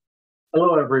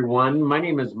Hello, everyone. My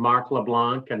name is Mark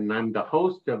LeBlanc, and I'm the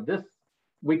host of this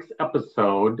week's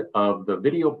episode of the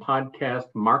video podcast,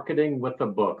 Marketing with a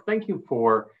Book. Thank you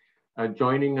for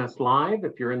joining us live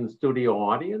if you're in the studio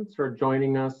audience or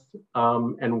joining us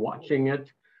and watching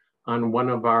it on one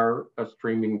of our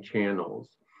streaming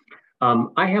channels.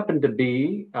 I happen to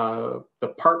be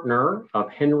the partner of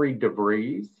Henry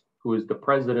DeVries, who is the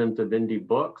president of Indie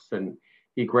Books, and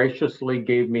he graciously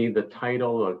gave me the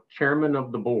title of chairman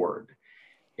of the board.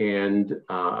 And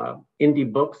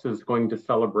Indie Books is going to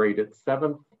celebrate its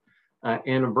 7th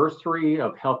anniversary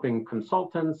of helping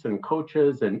consultants and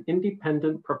coaches and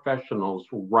independent professionals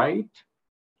write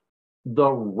the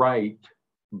right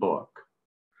book.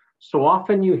 So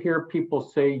often you hear people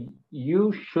say,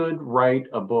 you should write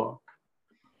a book.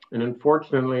 And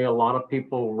unfortunately, a lot of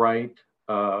people write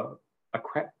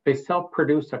they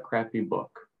self-produce a crappy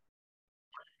book.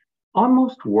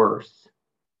 Almost worse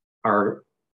are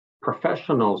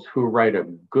professionals who write a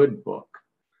good book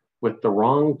with the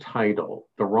wrong title,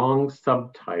 the wrong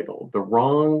subtitle, the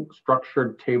wrong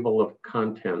structured table of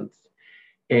contents,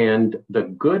 and the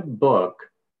good book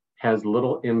has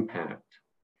little impact.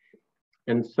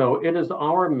 And so it is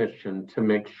our mission to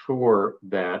make sure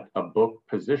that a book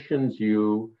positions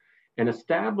you and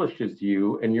establishes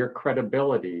you and your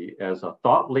credibility as a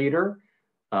thought leader,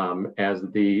 as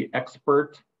the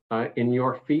expert in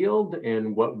your field,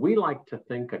 and what we like to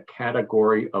think a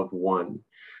category of one.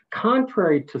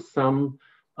 Contrary to some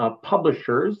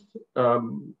publishers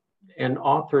and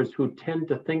authors who tend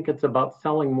to think it's about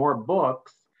selling more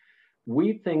books,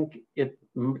 we think it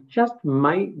just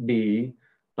might be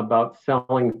about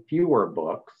selling fewer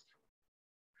books,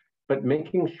 but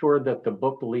making sure that the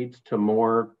book leads to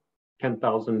more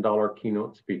 $10,000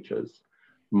 keynote speeches,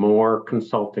 more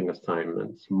consulting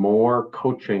assignments, more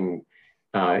coaching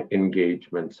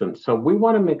engagements. And so we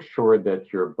want to make sure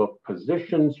that your book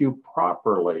positions you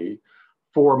properly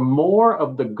for more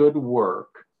of the good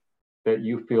work that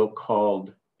you feel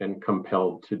called and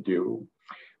compelled to do.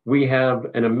 We have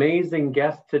an amazing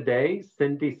guest today,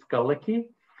 Cindy Skulicki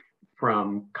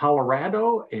from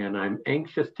Colorado, and I'm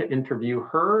anxious to interview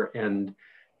her and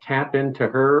tap into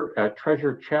her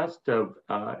treasure chest of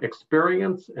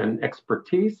experience and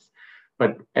expertise.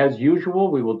 But as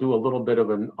usual, we will do a little bit of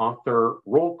an author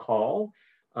roll call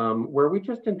where we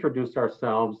just introduce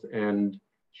ourselves and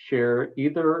share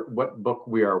either what book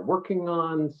we are working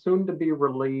on, soon to be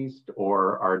released,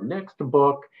 or our next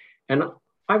book. And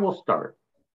I will start.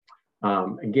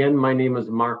 Again, my name is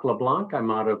Mark LeBlanc. I'm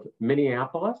out of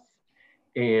Minneapolis.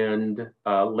 And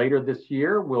later this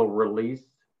year, we'll release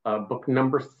book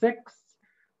number 6,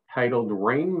 titled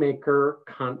Rainmaker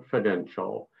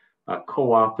Confidential,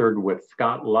 co-authored with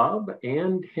Scott Love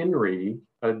and Henry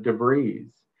DeVries.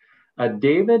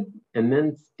 David, and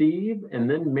then Steve, and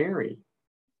then Mary.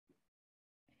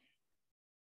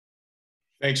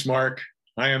 Thanks, Mark.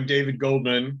 Hi, I'm David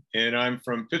Goldman, and I'm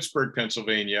from Pittsburgh,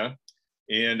 Pennsylvania.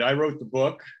 And I wrote the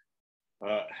book,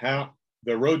 The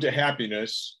Road to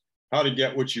Happiness, How to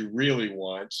Get What You Really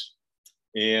Want.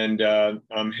 And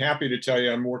I'm happy to tell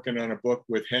you I'm working on a book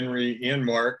with Henry and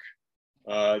Mark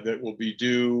that will be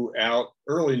due out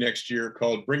early next year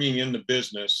called Bringing in the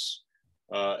Business,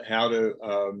 how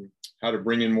to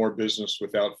bring in more business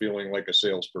without feeling like a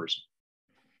salesperson.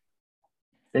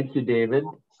 Thank you, David.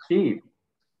 Steve.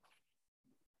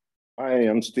 Hi,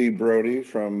 I'm Steve Brody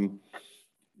from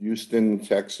Houston,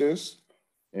 Texas.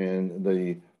 And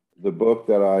the book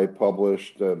that I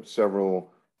published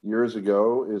several years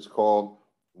ago is called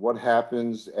What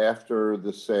Happens After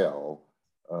the Sale?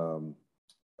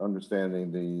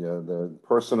 Understanding the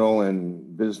personal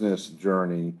and business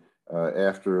journey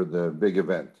after the big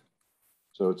event.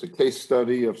 So it's a case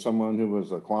study of someone who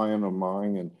was a client of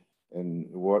mine and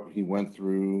what he went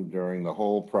through during the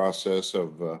whole process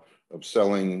of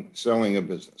selling a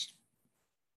business.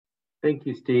 Thank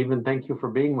you, Steve, and thank you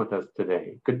for being with us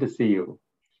today. Good to see you.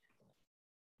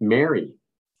 Mary.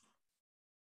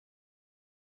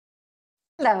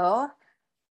 Hello.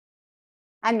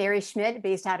 I'm Mary Schmidt,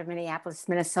 based out of Minneapolis,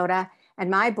 Minnesota, and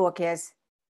my book is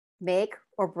Make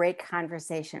or Break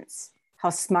Conversations: How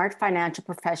Smart Financial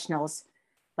Professionals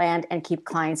Land and Keep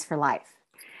Clients for Life.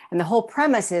 And the whole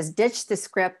premise is ditch the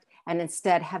script and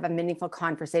instead have a meaningful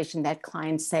conversation that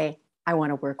clients say, I want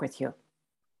to work with you.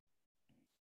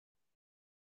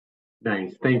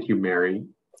 Nice. Thank you, Mary.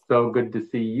 So good to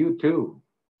see you too.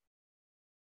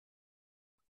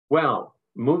 Well,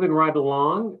 moving right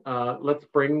along, let's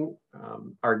bring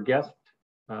our guest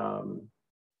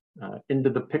into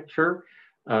the picture.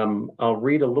 I'll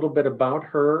read a little bit about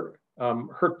her.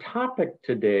 Her topic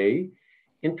today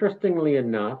interestingly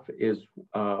enough, is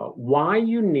why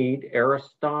you need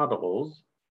Aristotle's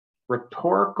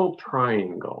rhetorical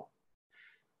triangle.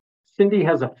 Cindy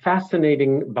has a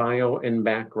fascinating bio and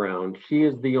background. She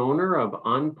is the owner of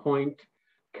On Point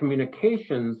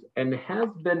Communications and has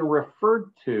been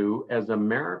referred to as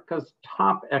America's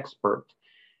top expert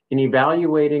in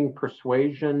evaluating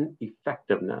persuasion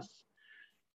effectiveness.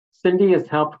 Cindy has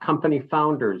helped company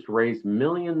founders raise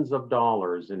millions of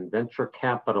dollars in venture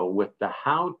capital with the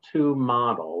how-to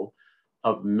model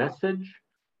of message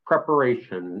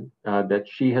preparation that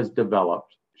she has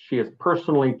developed. She has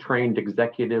personally trained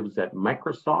executives at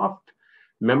Microsoft,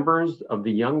 members of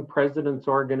the Young Presidents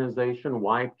Organization,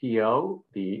 YPO,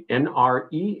 the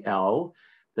NREL,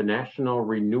 the National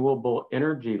Renewable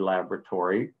Energy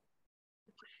Laboratory,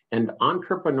 and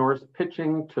entrepreneurs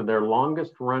pitching to their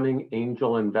longest running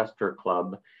angel investor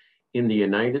club in the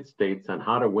United States on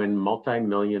how to win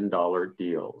multi-million-dollar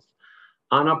deals.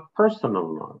 On a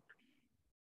personal note,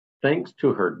 thanks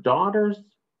to her daughter's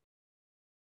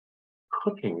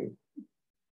cooking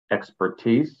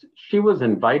expertise, she was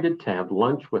invited to have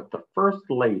lunch with the First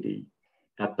Lady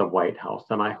at the White House,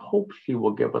 and I hope she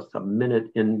will give us a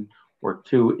minute in or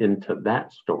two into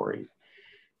that story.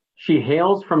 She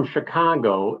hails from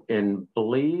Chicago and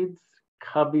bleeds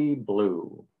Cubby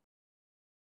blue.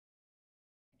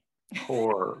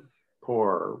 Poor.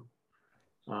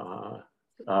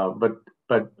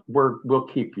 But we'll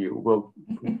keep you.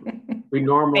 We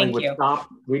normally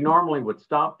would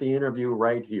stop the interview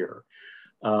right here,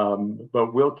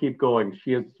 but we'll keep going.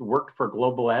 She has worked for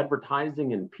global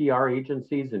advertising and PR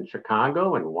agencies in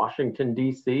Chicago and Washington,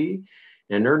 D.C.,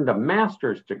 and earned a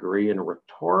master's degree in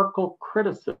rhetorical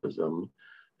criticism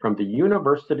from the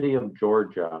University of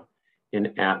Georgia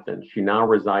in Athens. She now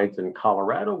resides in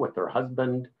Colorado with her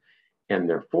husband and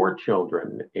their 4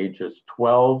 children, ages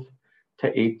 12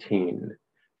 to 18.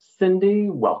 Cindy,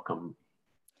 welcome.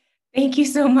 Thank you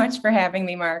so much for having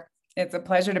me, Mark. It's a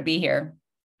pleasure to be here.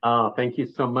 Thank you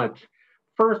so much.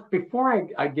 First, before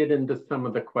I get into some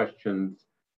of the questions,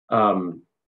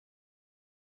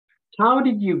 how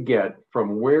did you get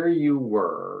from where you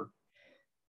were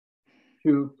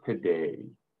to today?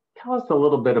 Tell us a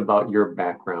little bit about your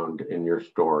background and your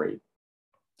story.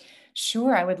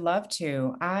 Sure, I would love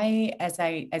to.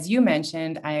 As you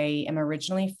mentioned, I am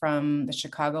originally from the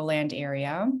Chicagoland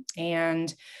area,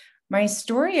 and my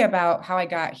story about how I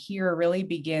got here really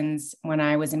begins when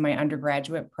I was in my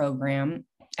undergraduate program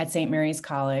at St. Mary's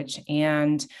College,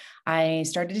 and I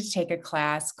started to take a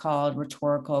class called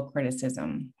Rhetorical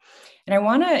Criticism. And I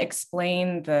want to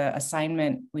explain the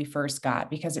assignment we first got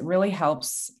because it really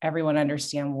helps everyone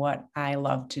understand what I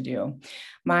love to do.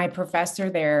 My professor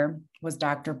there was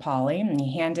Dr. Pauly, and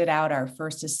he handed out our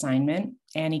first assignment,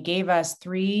 and he gave us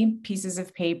 3 pieces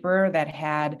of paper that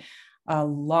had a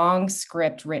long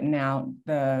script written out.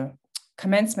 The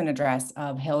commencement address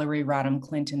of Hillary Rodham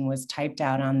Clinton was typed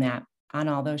out on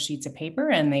all those sheets of paper,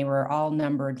 and they were all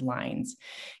numbered lines.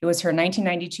 It was her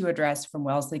 1992 address from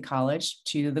Wellesley College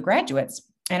to the graduates.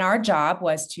 And our job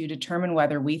was to determine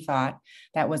whether we thought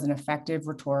that was an effective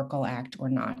rhetorical act or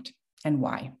not, and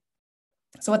why.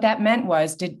 So what that meant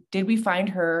was, did we find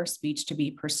her speech to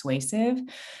be persuasive?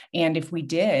 And if we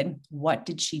did, what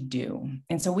did she do?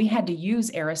 And so we had to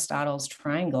use Aristotle's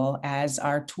triangle as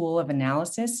our tool of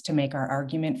analysis to make our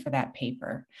argument for that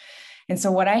paper. And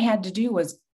so what I had to do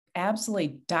was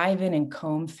absolutely dive in and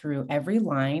comb through every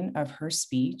line of her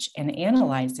speech and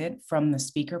analyze it from the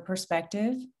speaker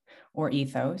perspective or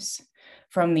ethos,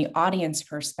 from the audience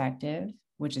perspective,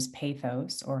 which is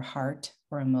pathos or heart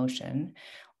or emotion,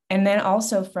 and then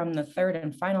also from the third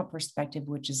and final perspective,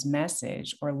 which is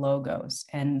message or logos,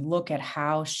 and look at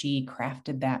how she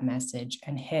crafted that message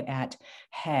and hit at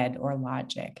head or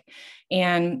logic.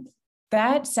 And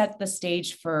that set the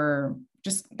stage for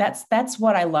that's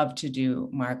what I love to do,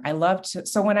 Mark. I love to,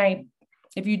 so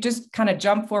if you just kind of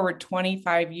jump forward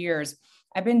 25 years,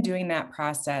 I've been doing that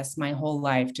process my whole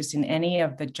life, just in any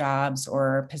of the jobs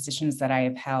or positions that I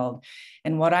have held.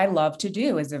 And what I love to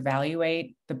do is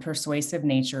evaluate the persuasive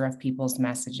nature of people's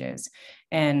messages.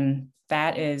 And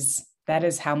that is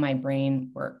how my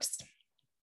brain works.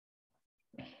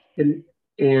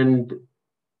 And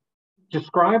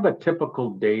describe a typical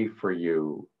day for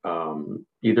you,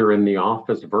 either in the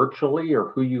office virtually or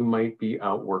who you might be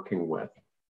out working with.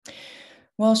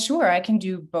 Well, sure. I can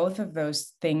do both of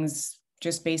those things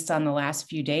just based on the last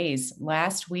few days.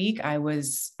 Last week, I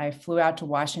flew out to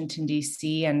Washington,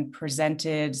 D.C. and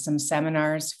presented some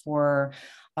seminars for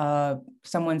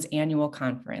someone's annual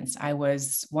conference. I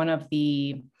was one of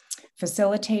the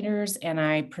facilitators, and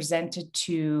I presented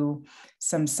to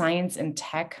some science and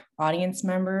tech audience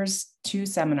members 2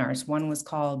 seminars. One was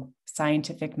called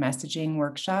Scientific Messaging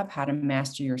Workshop, How to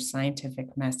Master Your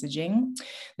Scientific Messaging.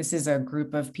 This is a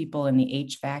group of people in the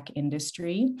HVAC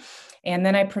industry. And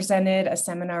then I presented a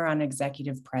seminar on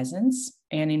executive presence.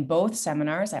 And in both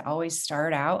seminars, I always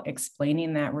start out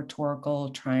explaining that rhetorical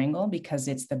triangle because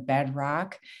it's the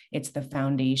bedrock, it's the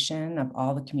foundation of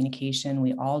all the communication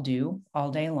we all do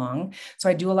all day long. So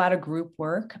I do a lot of group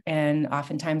work, and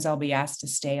oftentimes I'll be asked to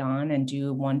stay on and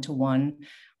do one-to-one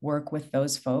work with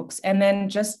those folks. And then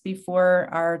just before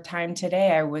our time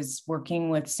today, I was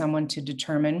working with someone to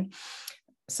determine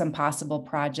some possible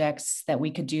projects that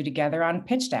we could do together on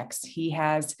pitch decks. He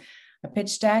has a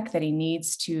pitch deck that he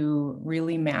needs to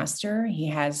really master. He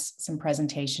has some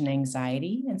presentation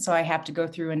anxiety. And so I have to go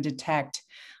through and detect,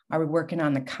 are we working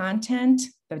on the content,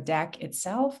 the deck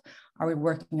itself? Are we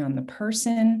working on the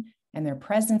person and their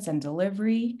presence and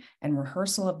delivery and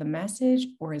rehearsal of the message,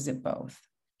 or is it both?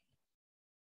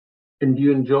 And do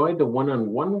you enjoy the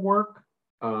one-on-one work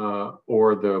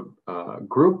or the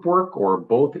group work, or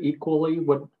both equally?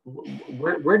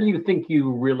 Where do you think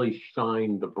you really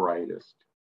shine the brightest?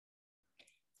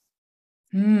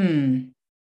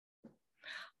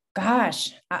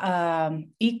 Gosh,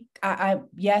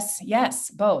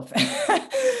 yes, both.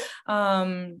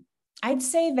 I'd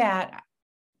say that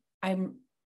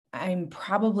I'm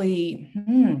probably,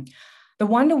 the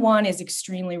one-to-one is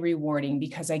extremely rewarding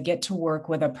because I get to work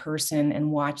with a person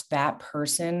and watch that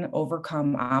person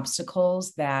overcome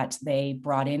obstacles that they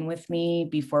brought in with me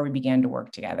before we began to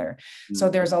work together. Mm-hmm. So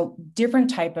there's a different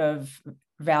type of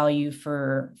value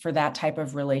for that type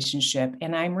of relationship.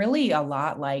 And I'm really a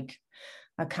lot like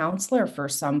a counselor for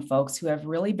some folks who have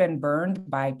really been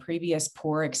burned by previous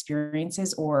poor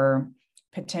experiences or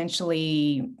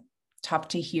potentially tough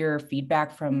to hear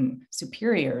feedback from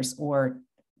superiors or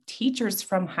teachers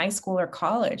from high school or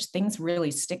college. Things really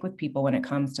stick with people when it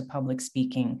comes to public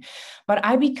speaking. But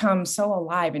I become so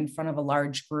alive in front of a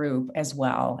large group as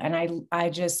well. And I'm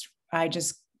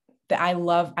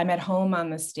at home on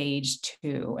the stage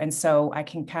too. And so I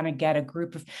can kind of get a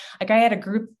group of, like I had a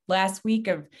group last week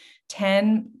of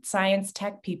 10 science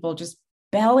tech people just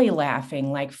belly laughing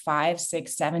like 5,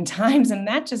 6, 7 times. And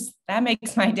that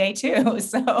makes my day too.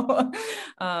 So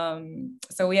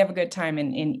we have a good time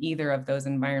in either of those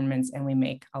environments, and we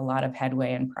make a lot of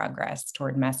headway and progress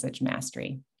toward message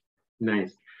mastery.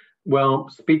 Nice. Well,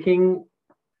 speaking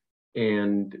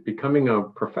and becoming a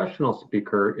professional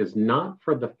speaker is not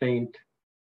for the faint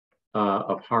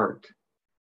of heart.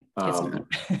 I've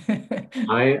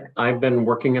been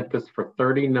working at this for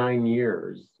 39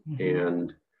 years, mm-hmm.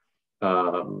 and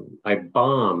I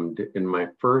bombed in my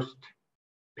first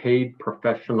paid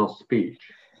professional speech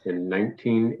in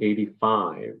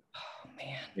 1985. Oh,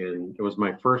 man. And it was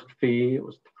my first fee. It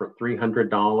was for $300.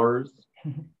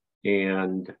 Mm-hmm.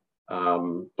 And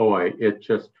boy, it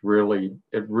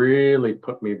really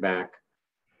put me back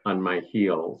on my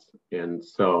heels. And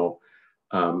so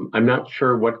I'm not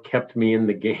sure what kept me in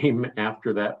the game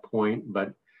after that point,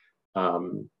 but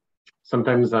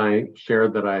sometimes I share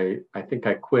that I think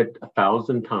I quit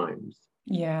 1,000 times.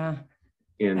 Yeah.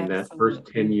 In absolutely. That first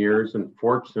 10 years. And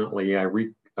fortunately, I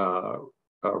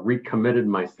recommitted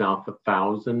myself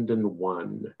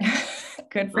 1,001.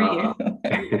 Good for you.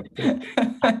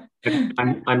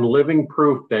 I'm living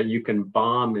proof that you can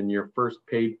bomb in your first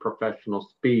paid professional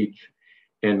speech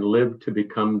and live to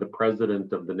become the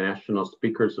president of the National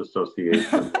Speakers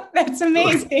Association. That's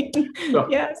amazing.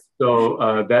 Yes.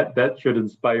 So that should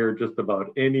inspire just about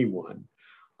anyone.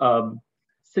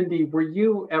 Cindy, were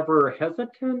you ever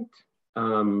hesitant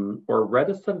or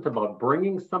reticent about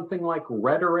bringing something like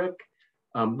rhetoric?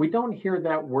 We don't hear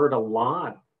that word a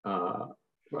lot,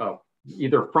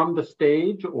 either from the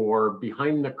stage or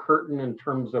behind the curtain in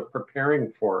terms of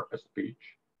preparing for a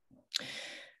speech.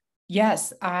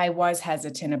 Yes, I was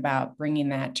hesitant about bringing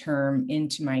that term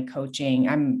into my coaching.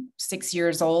 I'm 6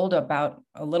 years old, about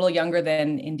a little younger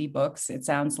than Indie Books, it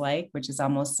sounds like, which is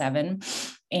almost 7.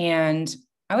 And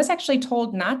I was actually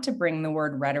told not to bring the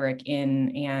word rhetoric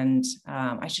in, and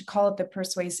I should call it the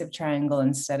persuasive triangle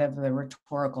instead of the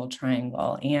rhetorical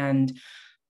triangle. And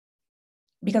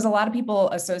because a lot of people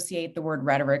associate the word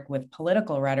rhetoric with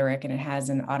political rhetoric, and it has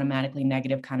an automatically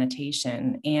negative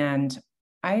connotation. And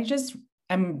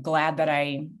I'm glad that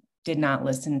I did not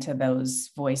listen to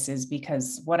those voices,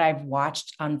 because what I've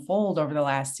watched unfold over the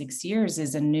last 6 years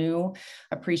is a new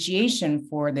appreciation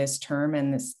for this term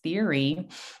and this theory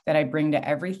that I bring to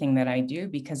everything that I do,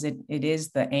 because it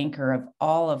is the anchor of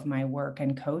all of my work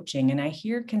and coaching. And I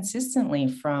hear consistently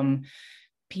from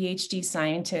PhD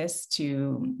scientists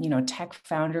to, tech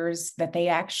founders, that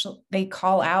they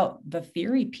call out the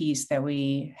theory piece that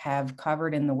we have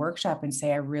covered in the workshop and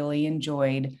say, I really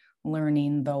enjoyed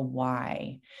learning the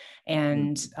why.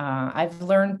 And I've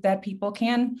learned that people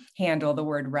can handle the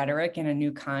word rhetoric in a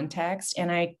new context.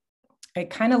 And I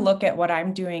kind of look at what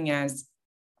I'm doing as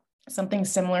something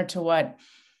similar to what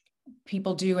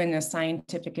people do in a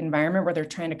scientific environment where they're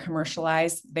trying to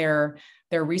commercialize their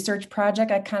research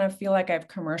project. I kind of feel like I've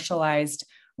commercialized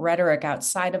rhetoric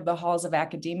outside of the halls of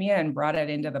academia and brought it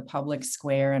into the public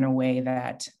square in a way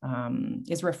that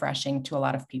is refreshing to a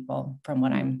lot of people from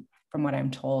what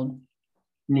I'm told.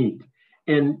 Neat.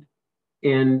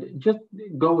 And just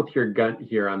go with your gut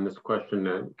here on this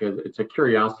question, because it's a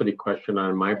curiosity question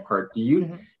on my part. Do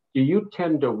you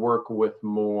tend to work with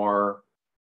more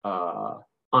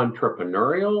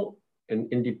entrepreneurial and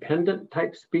independent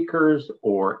type speakers,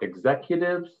 or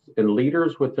executives and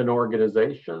leaders within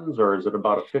organizations, or is it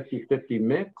about a 50-50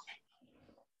 mix?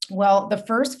 Well, the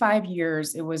first 5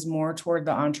 years, it was more toward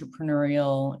the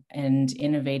entrepreneurial and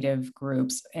innovative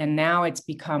groups. And now it's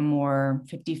become more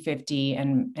 50-50.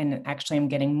 And actually, I'm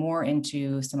getting more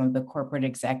into some of the corporate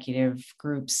executive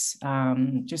groups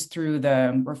just through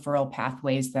the referral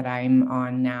pathways that I'm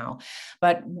on now.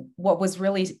 But what was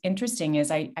really interesting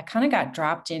is I kind of got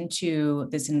dropped into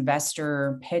this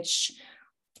investor pitch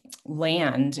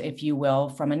land, if you will,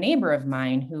 from a neighbor of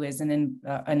mine who is an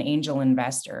angel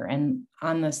investor. And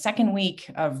on the second week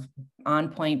of On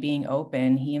Point being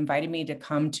open, he invited me to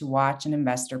come to watch an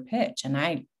investor pitch. And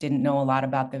I didn't know a lot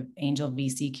about the angel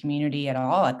VC community at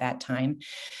all at that time.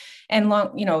 And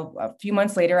a few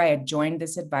months later, I had joined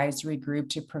this advisory group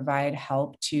to provide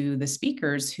help to the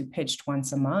speakers who pitched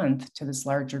once a month to this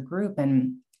larger group.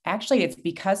 And actually, it's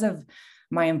because of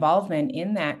my involvement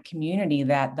in that community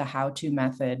that the how-to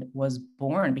method was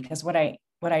born. Because what I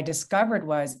discovered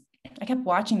was I kept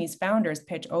watching these founders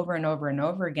pitch over and over and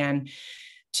over again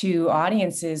to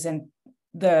audiences, and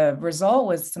the result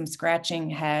was some scratching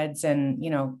heads. And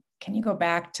can you go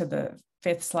back to the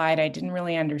 5th slide? I didn't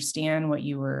really understand what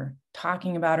you were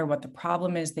talking about or what the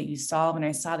problem is that you solve. And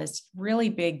I saw this really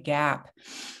big gap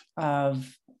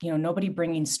of nobody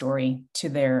bringing story to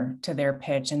their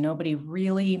pitch, and nobody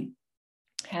really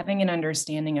having an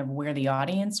understanding of where the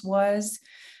audience was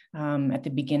at the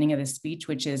beginning of the speech,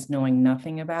 which is knowing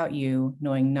nothing about you,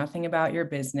 knowing nothing about your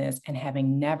business, and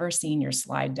having never seen your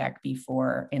slide deck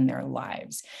before in their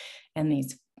lives. And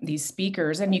these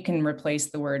speakers, and you can replace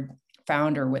the word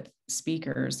founder with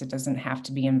speakers, it doesn't have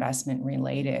to be investment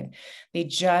related. They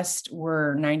just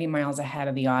were 90 miles ahead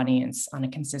of the audience on a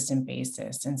consistent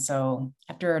basis. And so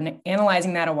after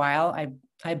analyzing that a while,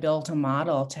 I built a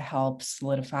model to help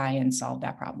solidify and solve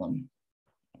that problem.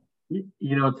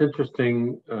 It's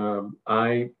interesting.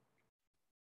 I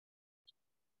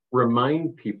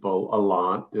remind people a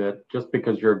lot that just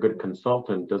because you're a good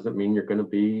consultant doesn't mean you're going to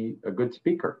be a good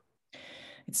speaker.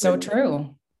 It's so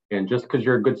true. And just because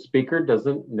you're a good speaker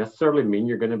doesn't necessarily mean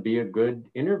you're going to be a good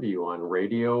interview on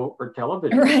radio or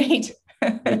television. Right.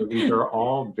 These are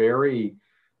all very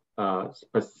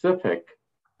specific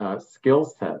skill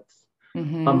sets.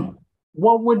 Mm-hmm.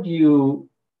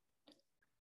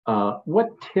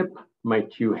 What tip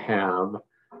might you have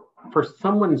for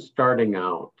someone starting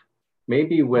out,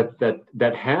 maybe with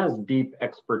that has deep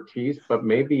expertise, but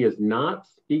maybe is not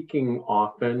speaking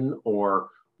often or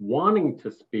wanting to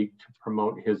speak to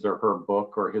promote his or her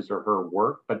book or his or her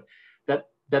work, but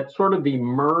that sort of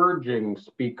emerging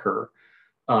speaker?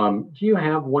 Do you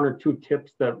have 1 or 2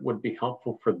 tips that would be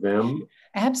helpful for them?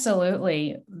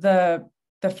 Absolutely.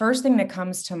 The first thing that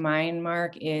comes to mind,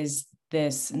 Mark, is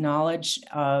this knowledge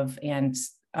of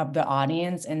the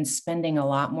audience and spending a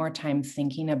lot more time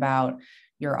thinking about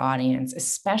your audience,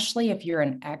 especially if you're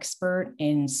an expert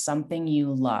in something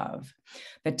you love.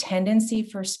 The tendency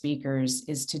for speakers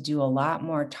is to do a lot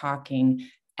more talking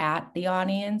at the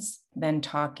audience than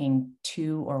talking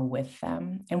to or with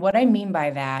them. And what I mean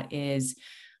by that is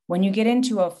when you get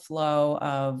into a flow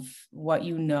of what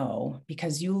you know,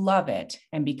 because you love it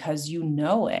and because you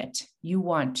know it, you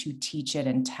want to teach it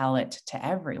and tell it to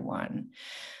everyone.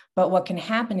 But what can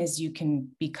happen is you can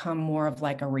become more of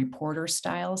like a reporter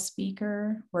style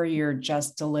speaker where you're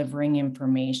just delivering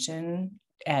information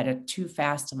at a too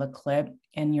fast of a clip,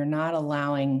 and you're not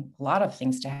allowing a lot of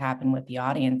things to happen with the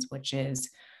audience, which is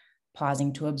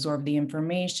pausing to absorb the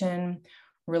information,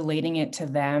 relating it to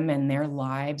them and their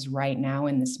lives right now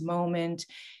in this moment,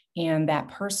 and that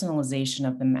personalization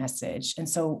of the message. And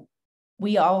so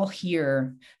we all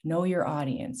hear, know your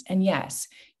audience. And yes,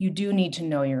 you do need to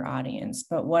know your audience.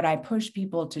 But what I push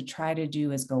people to try to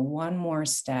do is go one more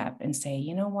step and say,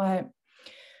 you know what?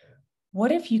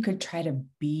 what if you could try to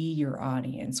be your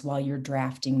audience while you're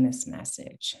drafting this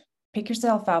message? Pick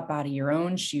yourself up out of your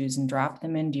own shoes and drop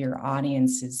them into your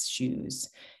audience's shoes.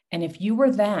 And if you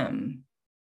were them,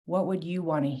 what would you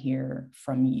want to hear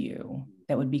from you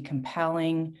that would be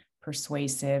compelling,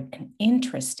 persuasive, and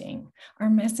interesting? Our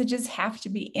messages have to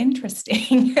be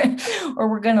interesting or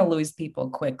we're going to lose people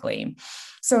quickly.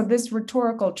 So this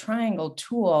rhetorical triangle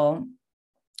tool,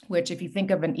 which if you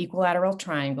think of an equilateral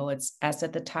triangle, it's S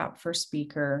at the top for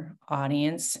speaker,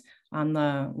 audience on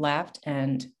the left,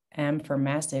 and M for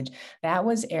message. That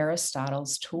was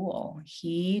Aristotle's tool.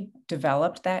 He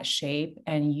developed that shape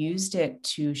and used it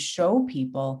to show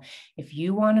people, if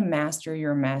you want to master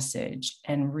your message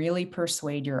and really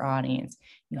persuade your audience,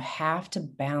 you have to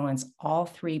balance all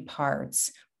three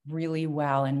parts really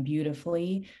well and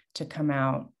beautifully to come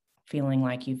out feeling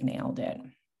like you've nailed it.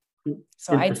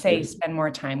 So I'd say spend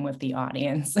more time with the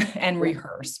audience and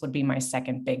rehearse would be my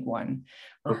second big one.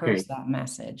 Rehearse that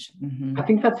message. Mm-hmm. I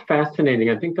think that's fascinating.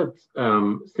 I think that's,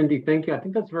 Cindy, thank you. I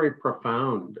think that's very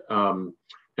profound.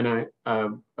 And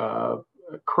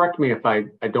correct me if I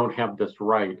don't have this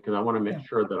right, because I want to make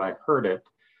sure that I heard it.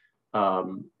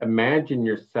 Imagine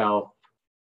yourself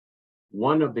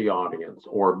one of the audience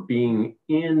or being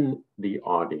in the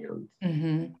audience.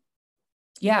 Mm-hmm.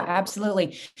 Yeah,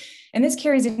 absolutely. And this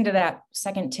carries into that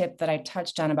second tip that I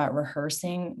touched on about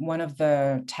rehearsing. One of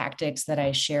the tactics that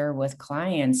I share with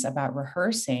clients about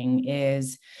rehearsing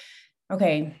is,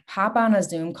 okay, hop on a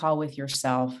Zoom call with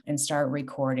yourself and start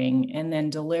recording, and then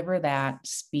deliver that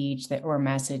speech or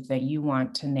message that you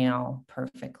want to nail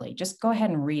perfectly. Just go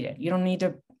ahead and read it. You don't need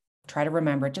to try to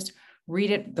remember it. Just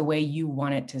read it the way you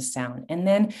want it to sound. And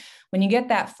then when you get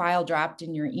that file dropped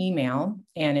in your email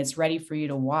and it's ready for you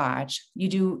to watch, you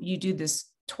do this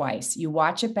twice. You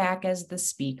watch it back as the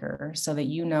speaker so that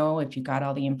you know if you got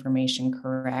all the information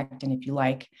correct and if you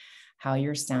like how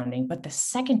you're sounding. But the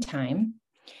second time,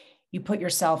 you put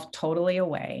yourself totally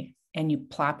away and you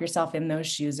plop yourself in those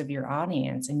shoes of your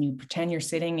audience and you pretend you're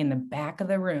sitting in the back of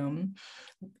the room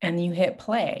and you hit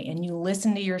play and you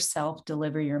listen to yourself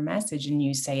deliver your message and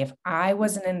you say, if I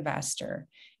was an investor,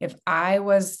 if I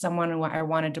was someone who I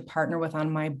wanted to partner with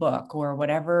on my book or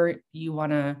whatever you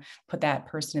want to put that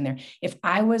person in there, if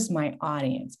I was my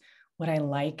audience, would I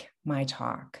like my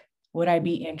talk? Would I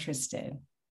be interested?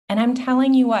 And I'm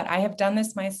telling you what, I have done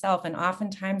this myself. And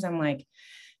oftentimes I'm like,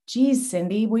 geez,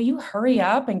 Cindy, will you hurry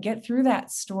up and get through that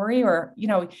story? Or,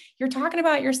 you're talking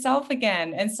about yourself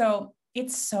again. And so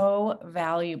it's so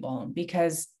valuable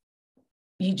because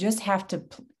you just have to,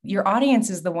 your audience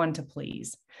is the one to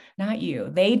please, not you.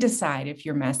 They decide if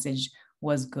your message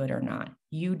was good or not.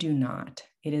 You do not.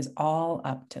 It is all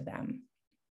up to them.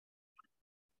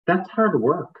 That's hard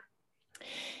work.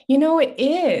 It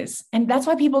is. And that's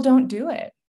why people don't do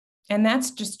it. And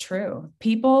that's just true.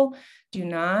 People do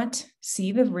not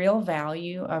see the real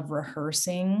value of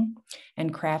rehearsing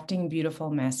and crafting beautiful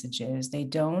messages. They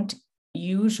don't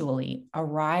usually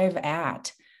arrive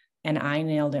at an I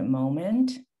nailed it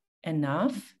moment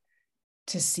enough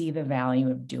to see the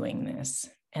value of doing this.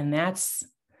 And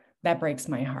that breaks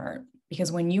my heart,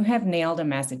 because when you have nailed a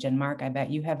message, and Mark, I bet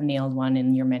you have nailed one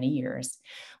in your many years,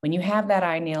 when you have that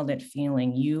I nailed it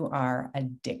feeling, you are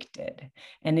addicted.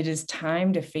 And it is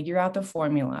time to figure out the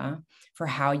formula for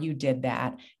how you did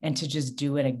that and to just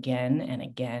do it again and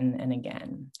again and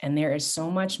again. And there is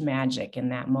so much magic in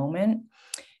that moment.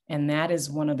 And that is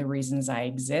one of the reasons I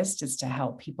exist, is to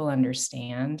help people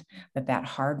understand that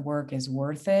hard work is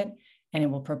worth it and it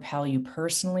will propel you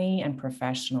personally and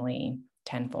professionally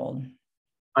tenfold.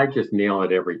 I just nail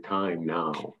it every time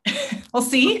now. Well,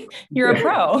 see, you're a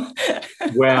pro.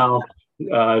 Well,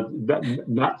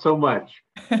 not so much.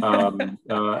 And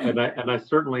I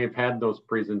certainly have had those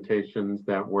presentations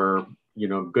that were,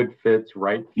 good fits,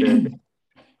 right fit.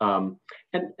 And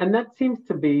that seems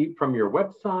to be from your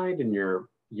website and your,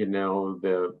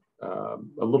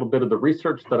 a little bit of the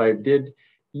research that I did.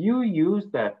 You use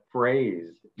that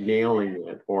phrase, nailing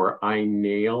it, or I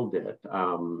nailed it.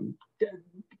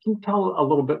 Can you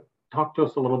talk to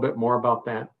us a little bbit more about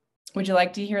that? Would you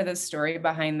like to hear the story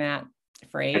behind that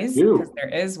phrase? I do. Because there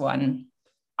is one.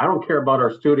 I don't care about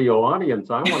our studio audience.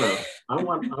 I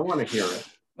want to hear it.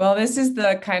 Well, this is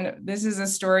a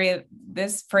story.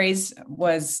 This phrase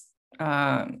is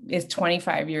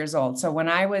 25 years old. So when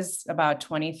I was about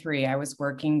 23, I was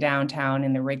working downtown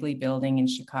in the Wrigley Building in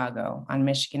Chicago on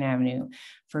Michigan Avenue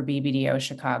for BBDO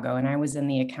Chicago. And I was in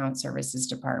the account services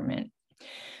department.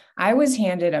 I was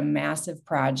handed a massive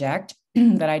project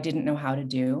that I didn't know how to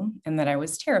do and that I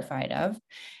was terrified of.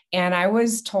 And I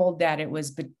was told that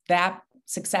that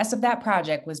success of that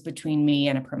project was between me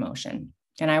and a promotion.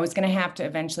 And I was going to have to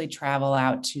eventually travel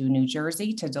out to New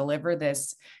Jersey to deliver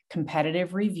this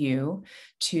competitive review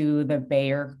to the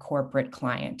Bayer corporate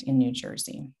client in New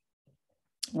Jersey.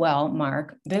 Well,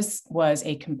 Mark, this was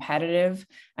a competitive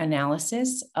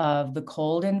analysis of the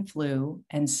cold and flu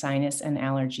and sinus and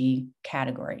allergy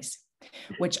categories,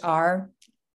 which are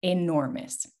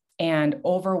enormous and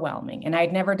overwhelming. And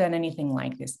I'd never done anything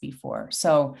like this before.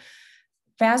 So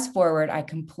fast forward, I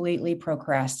completely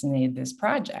procrastinated this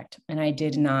project and I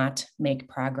did not make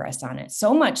progress on it.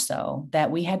 So much so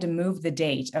that we had to move the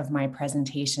date of my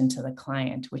presentation to the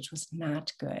client, which was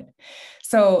not good.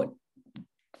 So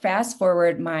fast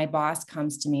forward, my boss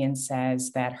comes to me and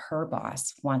says that her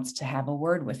boss wants to have a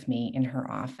word with me in her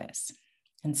office.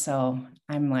 And so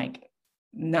I'm like,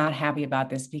 not happy about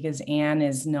this because Anne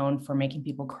is known for making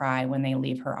people cry when they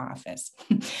leave her office.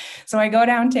 So I go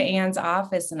down to Anne's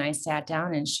office and I sat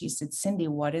down and she said, Cindy,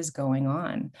 what is going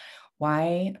on?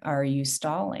 Why are you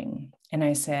stalling? And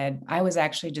I said, I was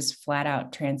actually just flat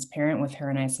out transparent with her.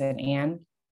 And I said, Anne,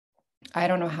 I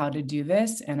don't know how to do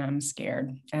this and I'm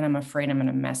scared and I'm afraid I'm going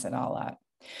to mess it all up.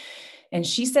 And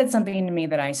she said something to me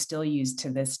that I still use to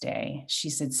this day. She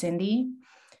said, Cindy,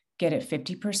 get it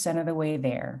 50% of the way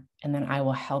there, and then I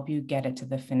will help you get it to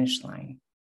the finish line.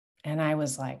 And I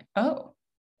was like, oh,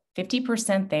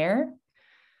 50% there?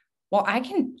 Well, I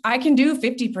can do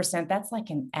 50%. That's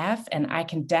like an F, and I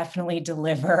can definitely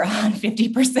deliver on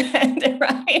 50%,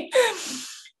 right?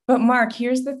 But Mark,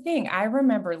 here's the thing. I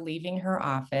remember leaving her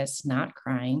office, not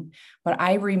crying, but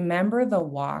I remember the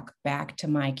walk back to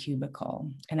my cubicle.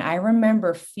 And I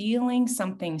remember feeling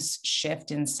something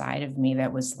shift inside of me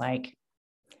that was like,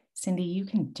 Cindy, you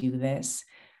can do this.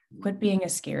 Quit being a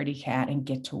scaredy cat and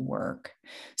get to work.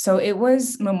 So it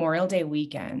was Memorial Day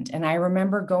weekend. And I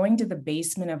remember going to the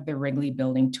basement of the Wrigley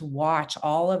building to watch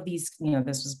all of these,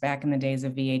 this was back in the days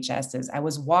of VHSs. I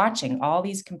was watching all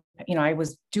these, I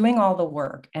was doing all the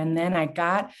work. And then I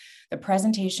got the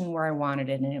presentation where I wanted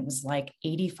it. And it was like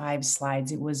 85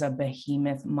 slides. It was a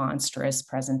behemoth, monstrous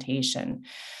presentation.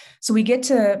 So we get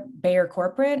to Bayer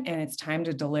Corporate and it's time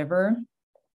to deliver.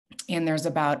 And there's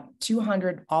about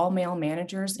 200 all male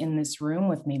managers in this room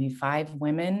with maybe 5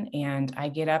 women. And I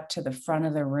get up to the front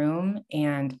of the room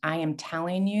and I am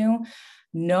telling you,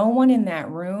 no one in that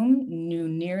room knew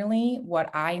nearly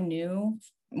what I knew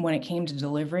when it came to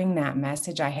delivering that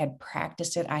message. I had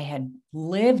practiced it. I had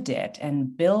lived it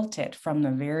and built it from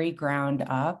the very ground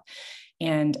up.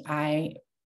 And I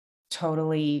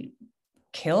totally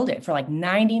killed it. For like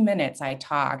 90 minutes, I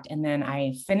talked, and then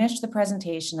I finished the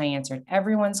presentation. I answered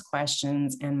everyone's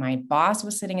questions, and my boss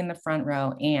was sitting in the front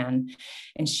row, Anne,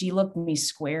 and she looked me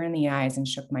square in the eyes and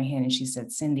shook my hand, and she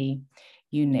said, Cindy,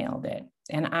 you nailed it.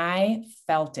 And I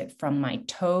felt it from my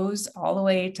toes all the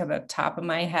way to the top of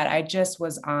my head. I just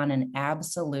was on an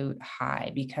absolute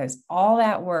high because all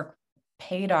that work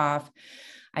paid off.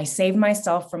 I saved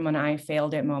myself from an I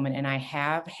failed it moment, and I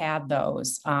have had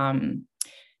those.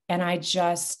 And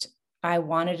I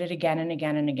wanted it again and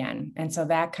again and again. And so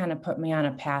that kind of put me on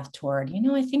a path toward,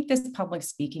 I think this public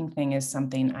speaking thing is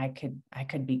something I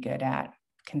could be good at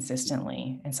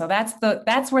consistently. And so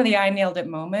that's where the I nailed it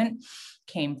moment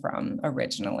came from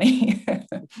originally.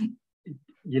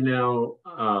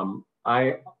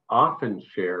 I often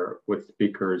share with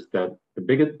speakers that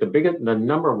the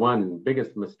number one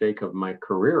biggest mistake of my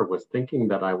career was thinking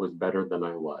that I was better than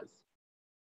I was.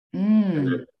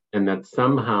 And that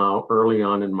somehow early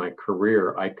on in my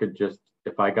career, I could just,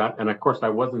 and of course I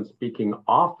wasn't speaking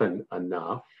often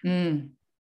enough, but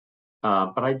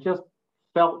I just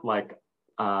felt like,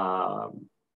 I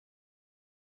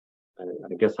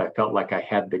guess I felt like I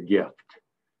had the gift,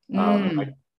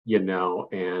 and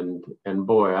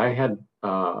boy, I had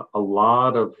a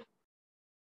lot of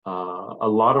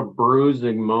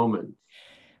bruising moments.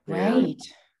 Right.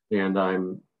 And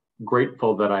I'm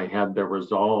grateful that I had the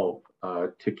resolve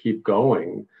to keep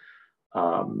going,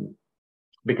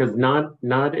 because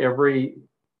not every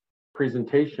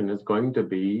presentation is going to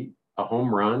be a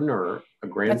home run or a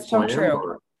grand slam. That's so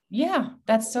true. Yeah,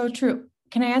 that's so true.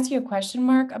 Can I ask you a question,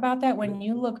 Mark, about that? When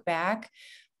you look back,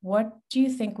 what do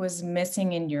you think was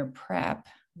missing in your prep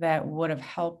that would have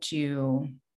helped you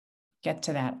get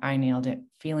to that I nailed it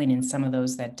feeling in some of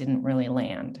those that didn't really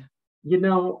land?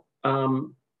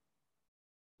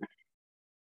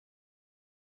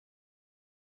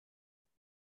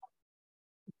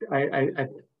 I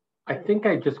think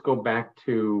I just go back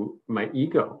to my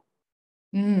ego.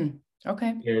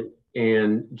 Okay.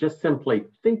 And just simply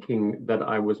thinking that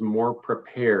I was more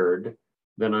prepared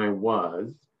than I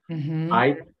was. Mm-hmm.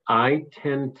 I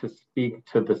tend to speak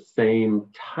to the same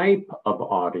type of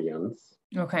audience.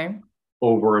 Okay.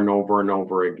 over and over and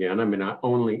over again. I mean, I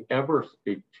only ever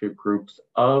speak to groups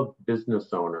of business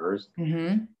owners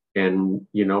Mm-hmm. and,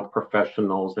 you know,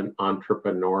 professionals and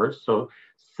entrepreneurs. So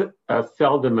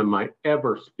seldom am I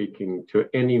ever speaking to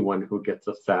anyone who gets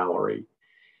a salary.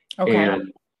 Okay.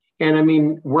 And I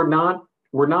mean, we're not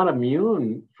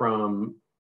immune from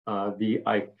the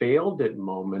I failed it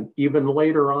moment, even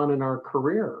later on in our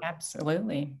career.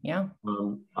 Absolutely. Yeah.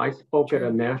 I spoke at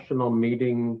a national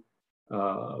meeting,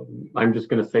 I'm just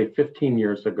going to say 15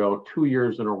 years ago, 2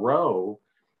 years in a row,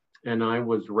 and I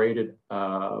was rated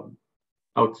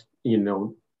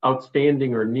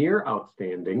outstanding or near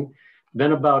outstanding.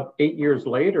 Then about 8 years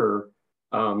later,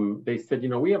 they said, you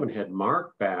know, we haven't had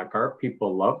Mark back. Our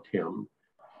people loved him.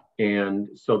 And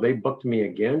so they booked me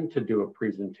again to do a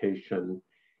presentation,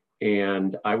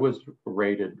 and I was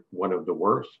rated one of the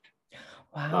worst.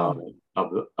 Wow.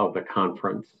 Of the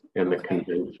conference and the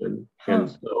convention. Huh.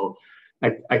 And so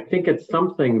I think it's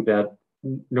something that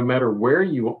no matter where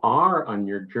you are on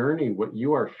your journey, what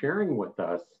you are sharing with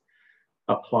us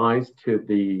applies to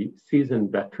the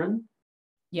seasoned veteran.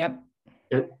 Yep.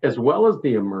 As well as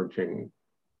the emerging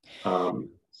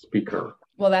speaker.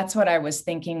 Well, that's what I was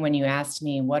thinking when you asked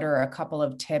me, what are a couple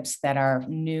of tips that our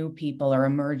new people or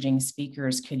emerging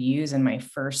speakers could use? And my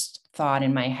first thought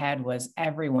in my head was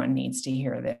everyone needs to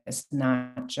hear this,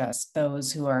 not just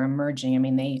those who are emerging. I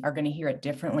mean, they are going to hear it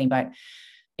differently, but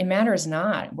it matters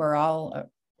not.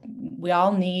 We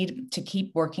all need to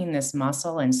keep working this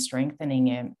muscle and strengthening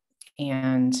it.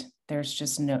 And there's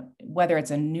just whether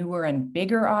it's a newer and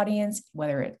bigger audience,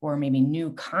 or maybe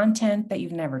new content that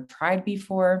you've never tried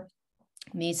before,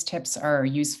 these tips are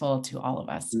useful to all of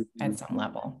us at some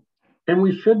level. And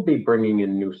we should be bringing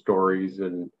in new stories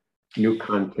and new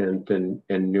content and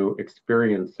new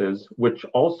experiences, which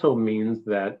also means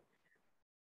that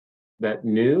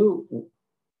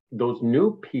those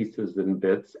new pieces and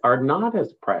bits are not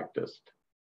as practiced.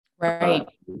 Right.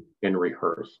 And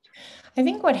rehearsed. I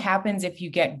think what happens if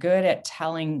you get good at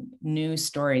telling new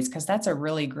stories, because that's a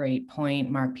really great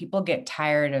point, Mark, people get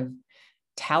tired of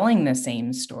telling the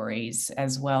same stories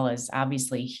as well as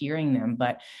obviously hearing them.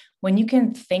 But when you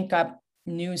can think up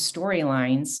new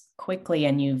storylines quickly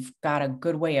and you've got a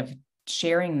good way of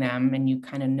sharing them and you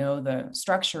kind of know the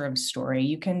structure of story,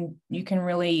 you can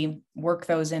really work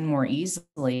those in more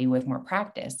easily with more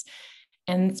practice.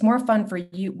 And it's more fun for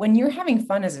you when you're having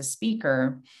fun as a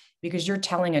speaker because you're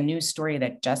telling a new story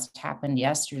that just happened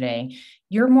yesterday.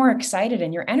 You're more excited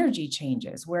and your energy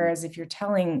changes. Whereas if you're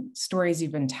telling stories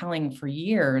you've been telling for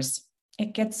years,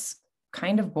 it gets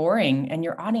kind of boring and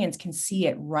your audience can see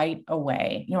it right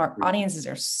away. You know, our audiences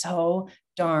are so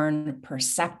darn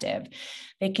perceptive.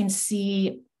 They can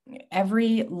see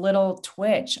every little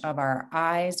twitch of our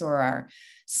eyes or our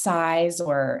sighs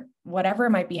or whatever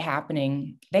might be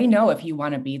happening. They know if you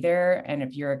want to be there and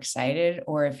if you're excited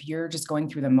or if you're just going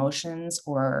through the motions,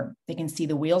 or they can see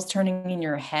the wheels turning in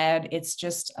your head. It's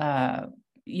just,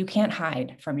 you can't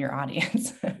hide from your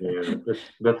audience. Yeah,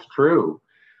 that's true.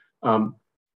 One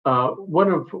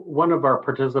of our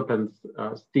participants,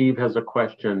 Steve, has a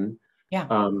question. Yeah.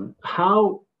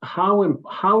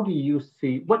 How do you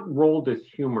see, what role does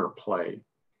humor play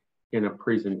in a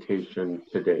presentation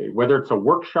today, whether it's a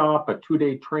workshop, a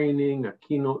 2-day training, a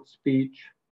keynote speech?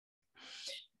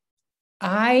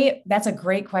 That's a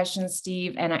great question,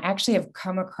 Steve. And I actually have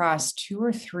come across 2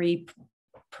 or 3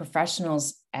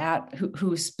 professionals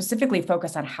who specifically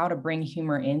focus on how to bring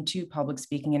humor into public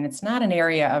speaking. And it's not an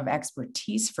area of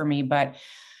expertise for me, but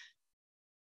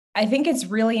I think it's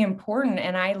really important.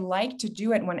 And I like to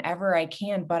do it whenever I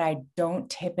can, but I don't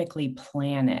typically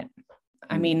plan it.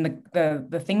 I mean,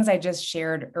 the things I just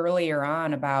shared earlier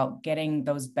on about getting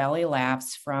those belly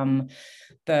laughs from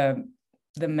the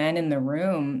men in the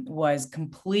room was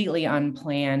completely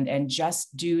unplanned and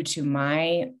just due to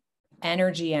my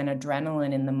energy and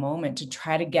adrenaline in the moment to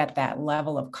try to get that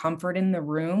level of comfort in the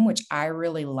room, which I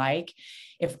really like.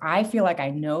 If I feel like I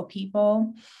know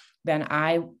people, then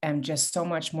I am just so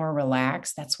much more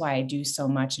relaxed. That's why I do so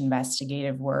much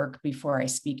investigative work before I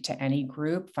speak to any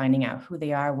group, finding out who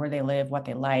they are, where they live, what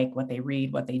they like, what they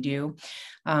read, what they do.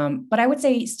 But I would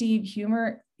say, Steve,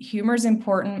 humor is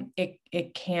important.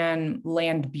 It can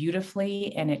land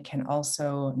beautifully and it can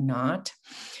also not.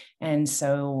 And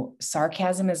so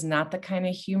sarcasm is not the kind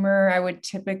of humor I would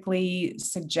typically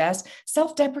suggest.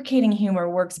 Self-deprecating humor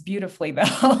works beautifully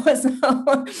though.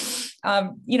 So,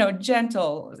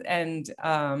 gentle and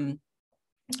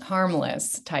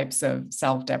harmless types of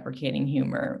self-deprecating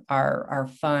humor are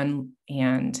fun,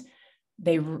 and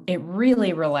it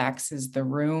really relaxes the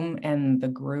room and the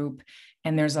group.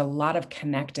 And there's a lot of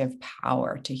connective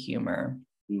power to humor.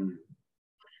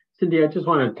 Cindy, I just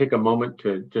want to take a moment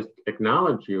to just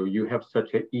acknowledge you. You have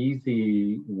such an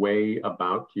easy way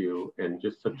about you and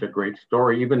just such a great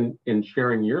story, even in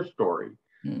sharing your story.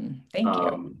 Thank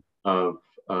you. Of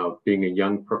being a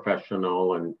young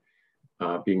professional and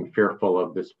being fearful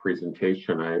of this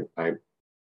presentation. I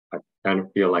kind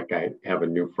of feel like I have a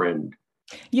new friend.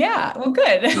 Yeah, well,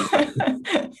 good.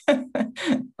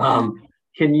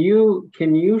 Can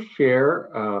you share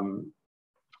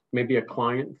maybe a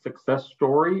client success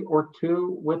story or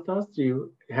two with us? Do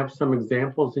you have some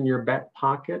examples in your back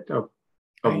pocket of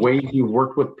ways you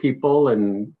worked with people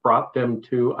and brought them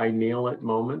to I nail it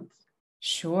moments?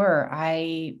 Sure.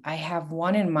 I have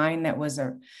one in mind that was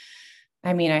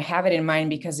I have it in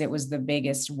mind because it was the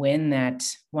biggest win that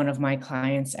one of my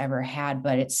clients ever had,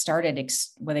 but it started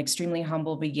with extremely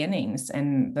humble beginnings.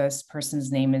 And this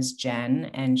person's name is Jen,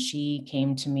 and she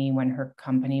came to me when her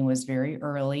company was very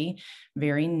early,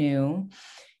 very new.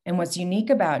 And what's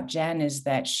unique about Jen is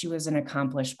that she was an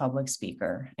accomplished public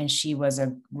speaker, and she was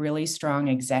a really strong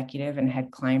executive and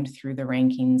had climbed through the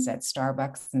rankings at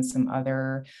Starbucks and some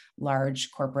other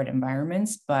large corporate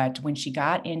environments. But when she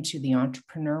got into the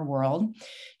entrepreneur world,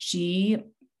 she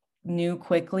knew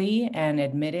quickly and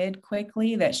admitted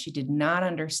quickly that she did not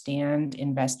understand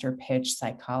investor pitch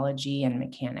psychology and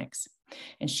mechanics.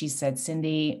 And she said,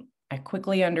 Cindy, I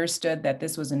quickly understood that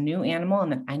this was a new animal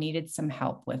and that I needed some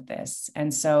help with this.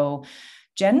 And so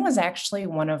Jen was actually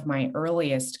one of my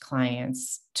earliest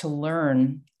clients to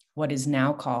learn what is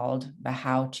now called the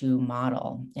how-to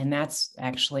model. And that's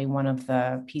actually one of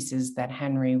the pieces that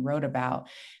Henry wrote about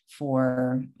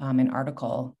for an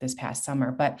article this past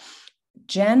summer. But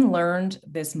Jen learned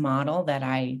this model that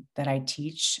I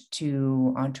teach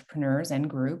to entrepreneurs and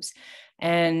groups,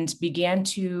 and began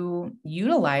to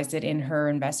utilize it in her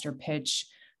investor pitch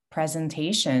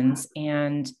presentations.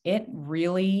 And it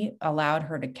really allowed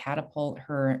her to catapult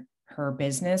her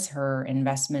business. Her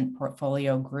investment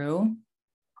portfolio grew.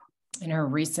 And her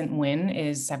recent win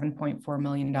is $7.4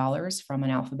 million from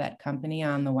an alphabet company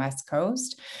on the West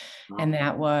Coast. And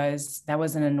that was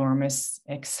an enormous,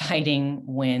 exciting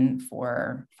win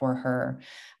for her.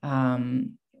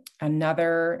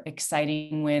 Another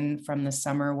exciting win from the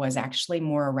summer was actually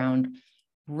more around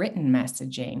written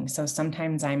messaging. So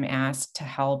sometimes I'm asked to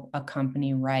help a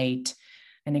company write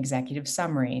an executive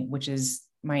summary, which is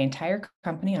my entire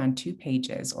company on 2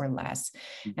 pages or less.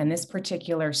 And this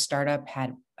particular startup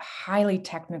had highly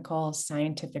technical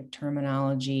scientific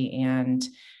terminology and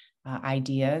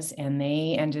ideas, and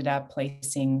they ended up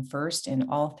placing first in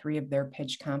all 3 of their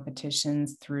pitch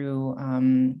competitions through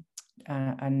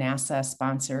a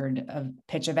NASA-sponsored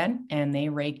pitch event, and they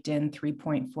raked in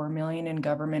 $3.4 million in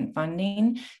government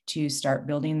funding to start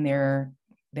building their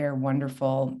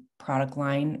wonderful product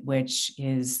line, which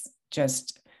is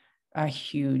just a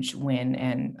huge win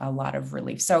and a lot of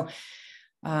relief. So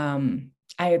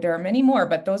there are many more,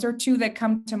 but those are 2 that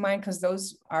come to mind because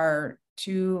those are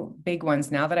 2 big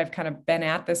ones. Now that I've kind of been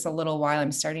at this a little while,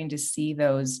 I'm starting to see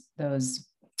those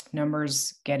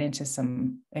numbers get into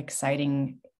some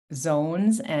exciting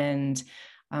zones. And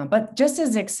but just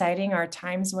as exciting are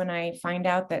times when I find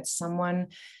out that someone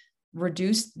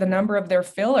reduced the number of their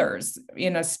fillers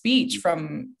in a speech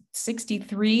from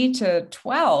 63 to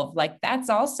 12. Like, that's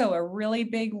also a really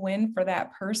big win for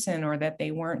that person, or that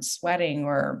they weren't sweating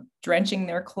or drenching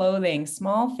their clothing.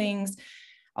 Small things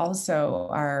also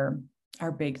are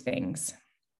big things.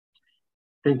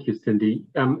 Thank you, Cindy.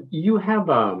 You have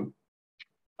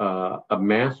a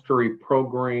mastery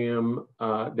program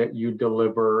that you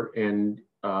deliver, and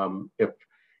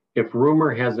if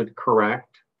rumor has it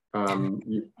correct,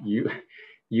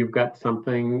 you've got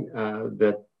something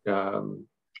that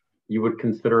you would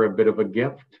consider a bit of a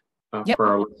gift Yep. for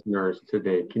our listeners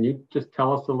today. Can you just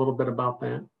tell us a little bit about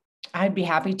that? I'd be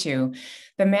happy to.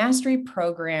 The mastery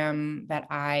program that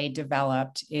I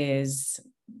developed is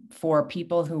for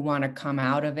people who want to come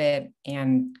out of it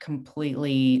and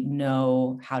completely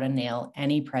know how to nail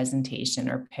any presentation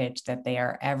or pitch that they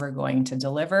are ever going to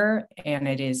deliver. And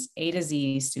it is A to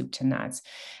Z, soup to nuts.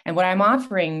 And what I'm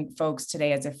offering folks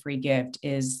today as a free gift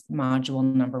is module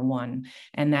number 1.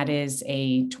 And that is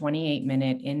a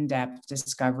 28-minute in-depth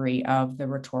discovery of the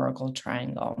rhetorical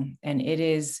triangle. And it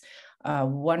is a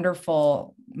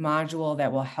wonderful module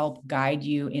that will help guide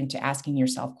you into asking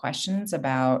yourself questions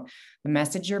about the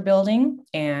message you're building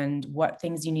and what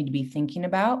things you need to be thinking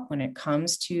about when it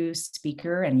comes to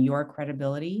speaker and your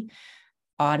credibility,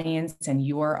 audience and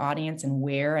your audience, and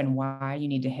where and why you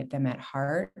need to hit them at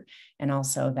heart. And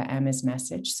also the M is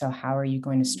message. So how are you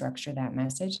going to structure that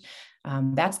message?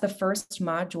 That's the first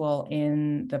module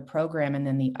in the program. And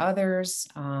then the others,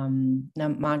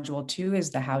 module 2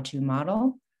 is the how-to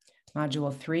model.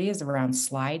 Module 3 is around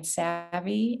slide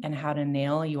savvy and how to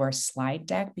nail your slide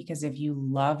deck, because if you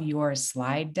love your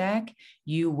slide deck,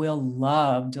 you will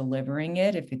love delivering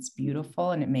it if it's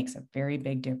beautiful, and it makes a very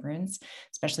big difference,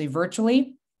 especially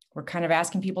virtually. We're kind of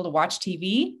asking people to watch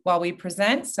TV while we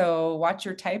present. So watch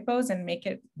your typos and make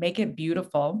it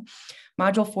beautiful.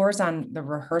 Module 4 is on the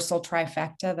rehearsal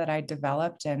trifecta that I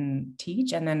developed and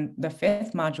teach. And then the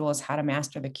 5th module is how to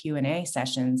master the Q&A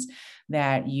sessions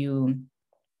that you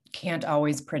can't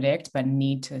always predict, but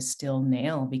need to still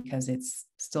nail because it's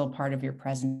still part of your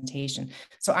presentation.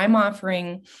 So I'm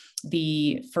offering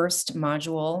the first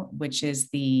module, which is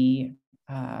the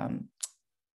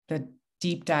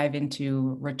deep dive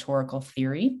into rhetorical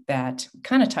theory that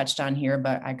kind of touched on here,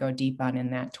 but I go deep on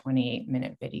in that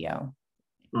 28-minute video.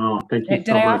 Oh, thank you.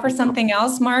 Did I offer something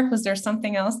else, Mark? Was there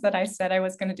something else that I said I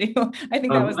was going to do? I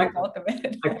think that was the bulk of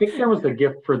it. I think there was a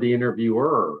gift for the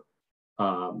interviewer.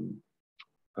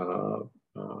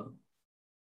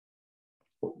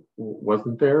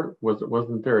 Wasn't there?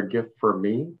 Wasn't there a gift for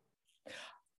me?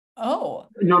 Oh.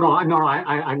 No,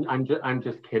 I'm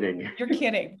just kidding. You're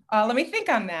kidding. Let me think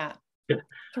on that. Can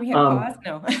we hit pause?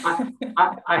 No.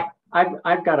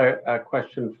 I've got a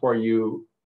question for you.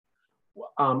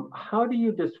 How do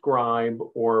you describe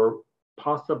or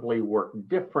possibly work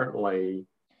differently?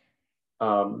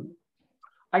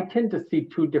 I tend to see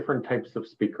two different types of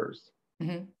speakers.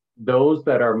 Mm-hmm. Those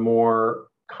that are more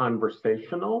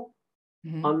conversational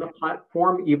mm-hmm. on the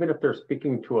platform, even if they're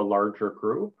speaking to a larger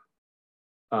group.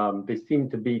 They seem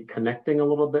to be connecting a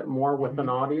little bit more with an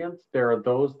audience. There are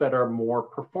those that are more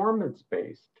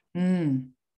performance-based. Mm.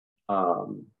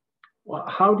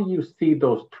 How do you see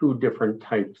those two different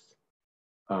types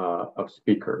of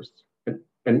speakers?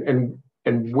 And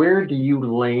where do you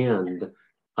land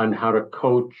on how to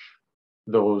coach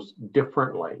those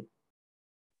differently?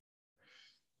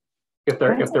 If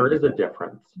there is a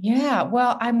difference. Yeah,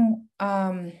 well,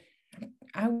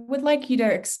 I would like you to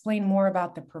explain more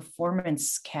about the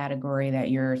performance category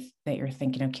that you're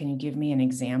thinking of. Can you give me an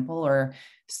example or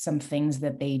some things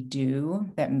that they do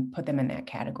that put them in that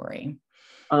category?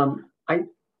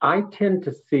 I tend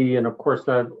to see, and of course,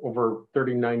 over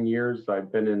 39 years, I've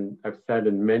said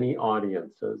in many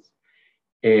audiences,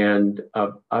 and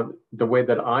the way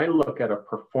that I look at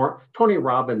Tony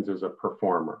Robbins is a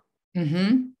performer.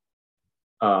 Mm-hmm.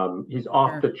 He's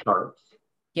off the charts.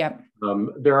 Yep.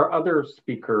 There are other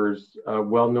speakers,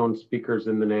 well-known speakers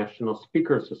in the National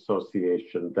Speakers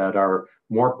Association that are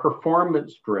more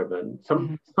performance-driven.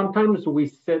 Sometimes we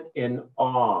sit in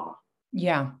awe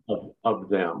of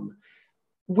them.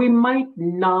 We might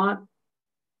not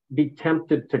be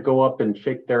tempted to go up and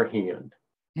shake their hand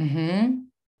mm-hmm.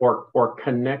 or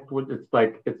connect with. It's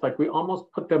like we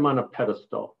almost put them on a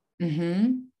pedestal.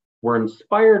 Mm-hmm. We're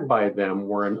inspired by them.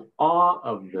 We're in awe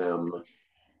of them.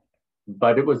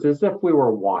 But it was as if we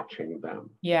were watching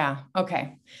them. Yeah.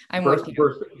 Okay. I'm with you.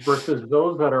 Versus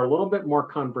those that are a little bit more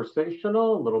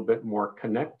conversational, a little bit more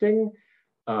connecting.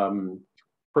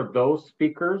 For those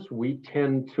speakers, we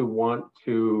tend to want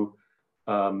to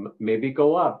maybe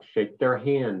go up, shake their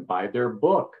hand, buy their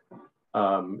book,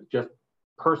 just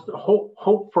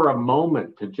hope for a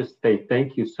moment to just say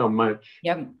thank you so much.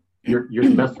 Yep. Your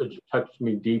message touched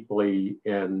me deeply,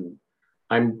 and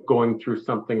I'm going through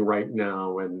something right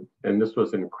now, and this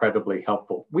was incredibly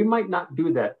helpful. We might not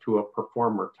do that to a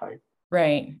performer type.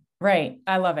 Right.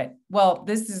 I love it. Well,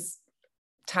 this is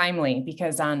timely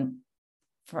because on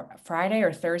Friday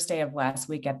or Thursday of last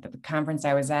week at the conference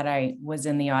I was at, I was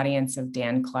in the audience of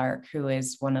Dan Clark, who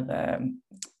is one of the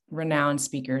renowned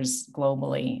speakers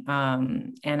globally.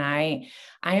 And I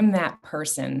am that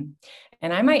person.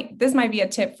 And this might be a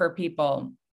tip for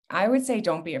people. I would say,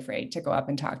 don't be afraid to go up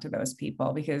and talk to those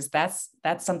people, because that's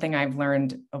something I've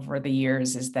learned over the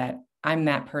years, is that I'm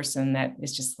that person that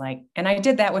is just like, and I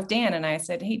did that with Dan. And I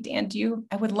said, hey, Dan,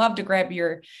 I would love to grab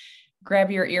your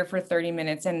ear for 30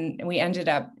 minutes. And we ended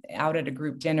up out at a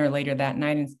group dinner later that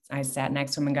night. And I sat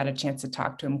next to him and got a chance to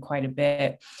talk to him quite a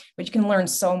bit. But you can learn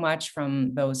so much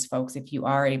from those folks if you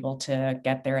are able to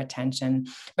get their attention.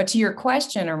 But to your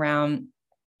question around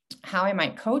how I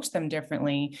might coach them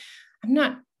differently,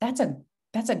 that's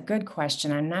a good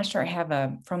question. I'm not sure I have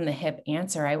a from the hip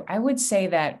answer. I would say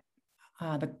that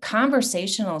the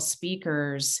conversational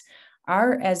speakers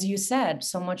are, as you said,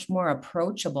 so much more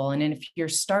approachable. And if you're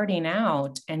starting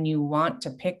out and you want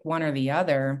to pick one or the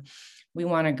other, we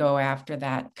want to go after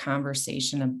that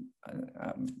conversation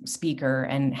speaker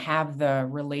and have the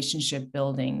relationship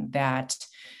building that's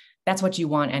what you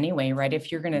want anyway, right?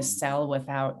 If you're going to sell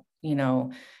without,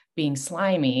 being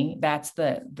slimy. That's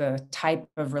the type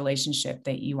of relationship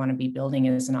that you want to be building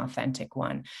as an authentic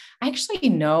one. I actually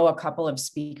know a couple of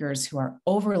speakers who are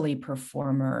overly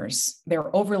performers.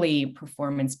 They're overly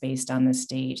performance based on the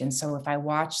stage. And so if I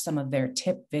watch some of their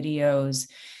tip videos,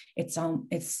 it's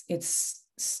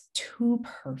too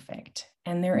perfect.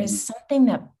 And there is something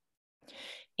that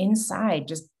inside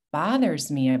just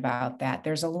bothers me about that.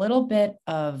 There's a little bit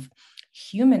of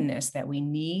humanness that we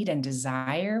need and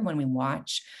desire when we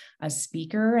watch a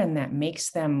speaker, and that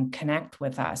makes them connect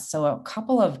with us. So a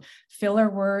couple of filler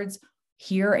words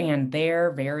here and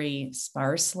there, very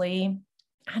sparsely,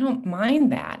 I don't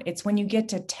mind that. It's when you get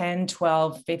to 10,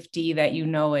 12, 50 that you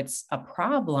know it's a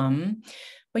problem.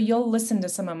 But you'll listen to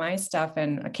some of my stuff,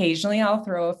 and occasionally I'll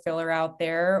throw a filler out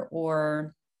there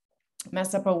or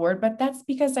mess up a word, but that's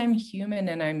because I'm human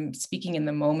and I'm speaking in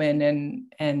the moment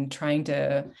and trying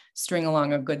to string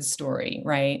along a good story,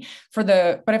 right?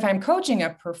 But if I'm coaching a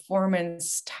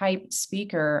performance type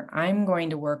speaker, I'm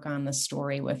going to work on the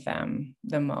story with them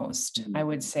the most. I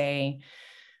would say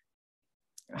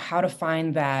how to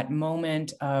find that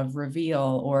moment of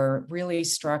reveal or really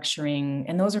structuring.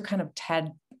 And those are kind of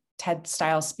TED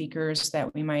style speakers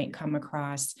that we might come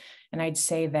across. And I'd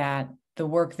say that the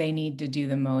work they need to do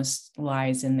the most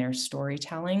lies in their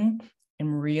storytelling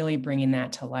and really bringing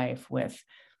that to life with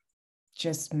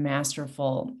just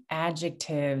masterful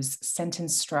adjectives,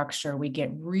 sentence structure. We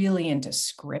get really into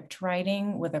script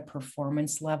writing with a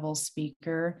performance level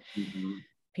speaker.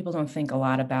 People don't think a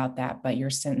lot about that, but your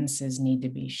sentences need to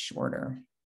be shorter,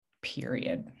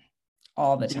 period,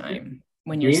 all the time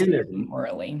when you're speaking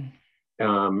orally.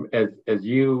 As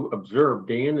you observed,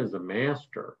 Dan is a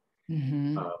master.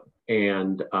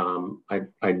 And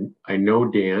I know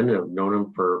Dan. I've known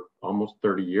him for almost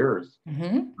 30 years.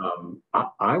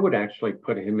 I would actually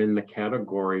put him in the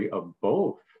category of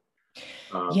both.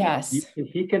 Yes.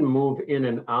 He can move in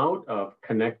and out of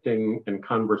connecting and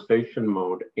conversation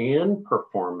mode and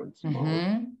performance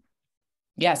mode.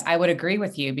 Yes, I would agree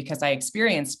with you because I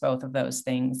experienced both of those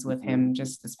things with him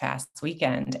just this past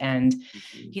weekend. And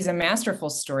he's a masterful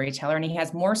storyteller, and he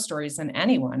has more stories than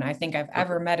anyone I think I've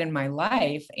ever met in my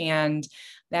life. And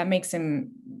that makes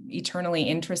him eternally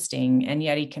interesting. And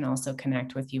yet he can also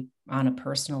connect with you on a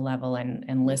personal level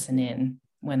and listen in,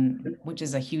 which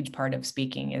is a huge part of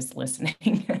speaking, is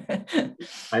listening.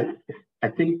 I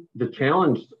think the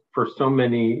challenge for so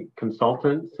many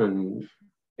consultants and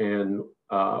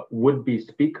would-be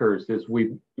speakers is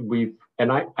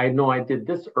and I know I did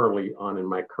this early on in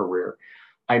my career.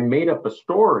 I made up a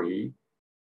story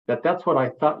that's what I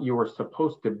thought you were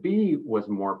supposed to be, was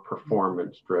more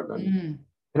performance driven.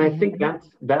 And I think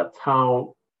that's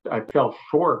how I fell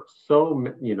short. So,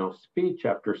 speech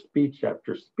after speech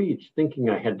after speech, thinking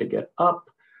I had to get up,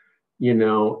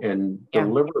 and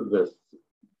deliver this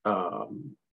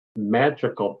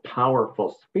magical,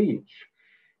 powerful speech.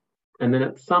 And then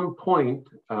at some point,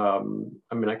 I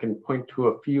can point to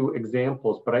a few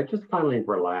examples, but I just finally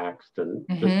relaxed and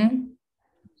just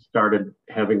started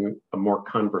having more of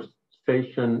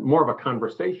a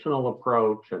conversational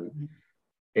approach.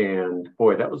 And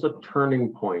boy, that was a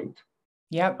turning point.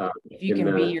 Yep. If you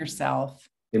can be yourself.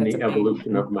 In the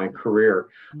evolution of my career.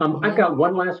 I've got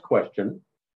one last question.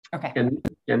 Okay.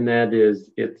 And that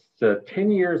is, it's 10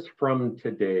 years from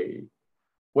today.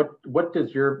 What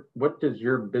does your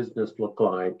business look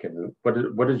like, and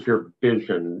what does your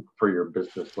vision for your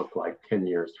business look like 10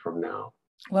 years from now?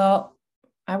 Well,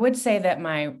 I would say that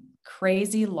my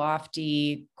crazy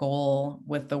lofty goal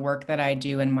with the work that I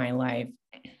do in my life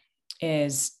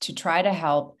is to try to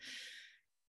help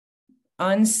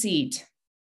unseat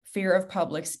fear of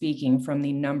public speaking from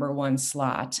the number one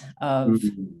slot of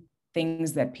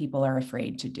things that people are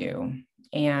afraid to do.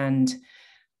 And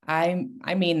I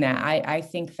mean that. I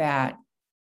think that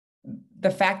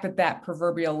the fact that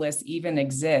proverbial list even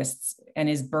exists and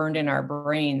is burned in our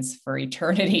brains for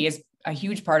eternity is a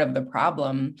huge part of the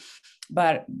problem.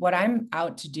 But what I'm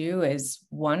out to do is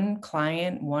one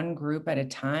client, one group at a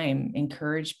time,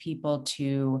 encourage people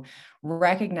to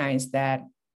recognize that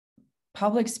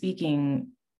public speaking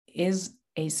is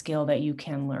a skill that you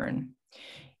can learn.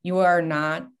 You are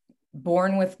not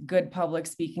born with good public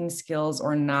speaking skills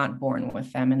or not born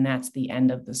with them, and that's the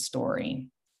end of the story.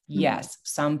 Yes,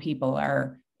 some people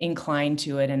are inclined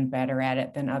to it and better at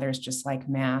it than others, just like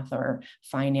math or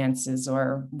finances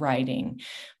or writing.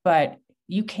 But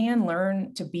you can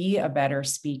learn to be a better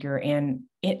speaker, and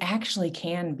it actually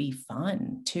can be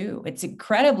fun too. It's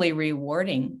incredibly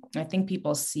rewarding. I think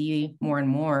people see more and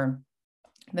more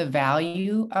the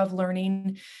value of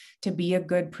learning to be a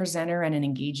good presenter and an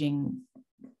engaging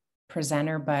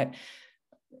presenter. But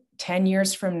 10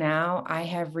 years from now, I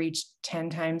have reached 10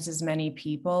 times as many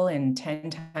people in 10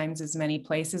 times as many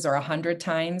places, or 100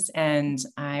 times. And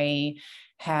I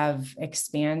have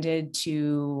expanded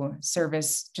to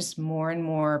service just more and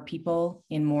more people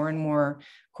in more and more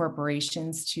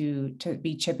corporations to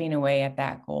be chipping away at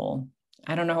that goal.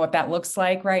 I don't know what that looks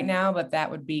like right now, but that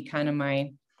would be kind of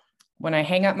when I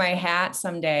hang up my hat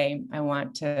someday, I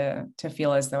want to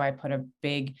feel as though I put a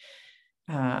big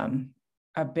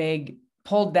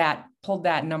pulled that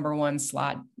number one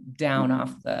slot down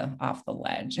off the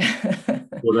ledge.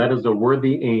 Well, that is a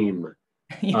worthy aim.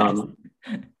 Yes.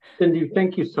 Cindy,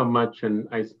 thank you so much. And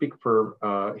I speak for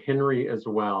Henry as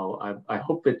well. I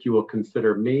hope that you will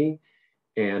consider me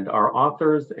and our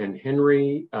authors and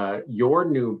Henry your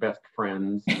new best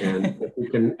friends. And if we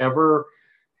can ever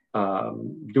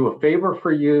do a favor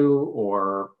for you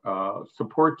or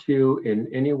support you in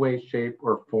any way, shape,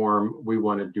 or form, we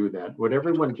want to do that. Would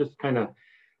everyone just kind of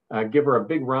give her a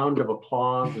big round of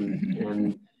applause?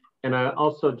 And I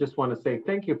also just want to say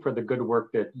thank you for the good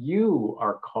work that you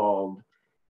are called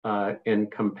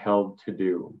and compelled to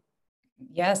do.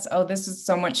 Yes. Oh, this is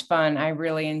so much fun. I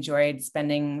really enjoyed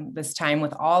spending this time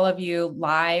with all of you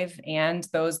live and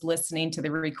those listening to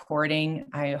the recording.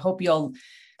 I hope you'll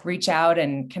reach out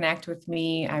and connect with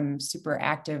me. I'm super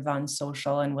active on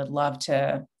social and would love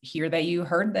to hear that you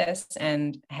heard this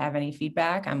and have any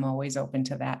feedback. I'm always open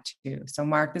to that too. So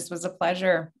Mark, this was a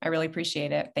pleasure. I really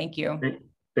appreciate it. Thank you.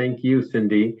 Thank you,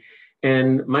 Cindy.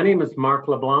 And my name is Mark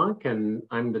LeBlanc, and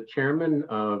I'm the chairman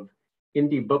of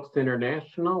Indie Books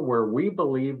International, where we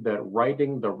believe that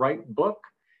writing the right book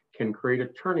can create a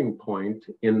turning point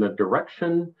in the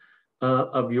direction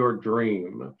of your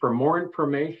dream. For more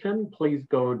information, please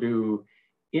go to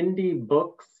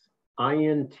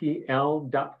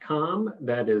indiebooksintl.com.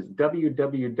 That is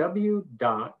www.indie,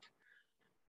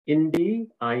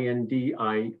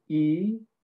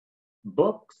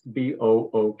 books,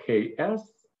 BOOKS,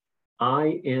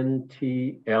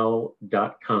 INTL.com.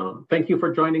 Thank you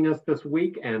for joining us this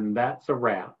week, and that's a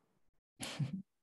wrap.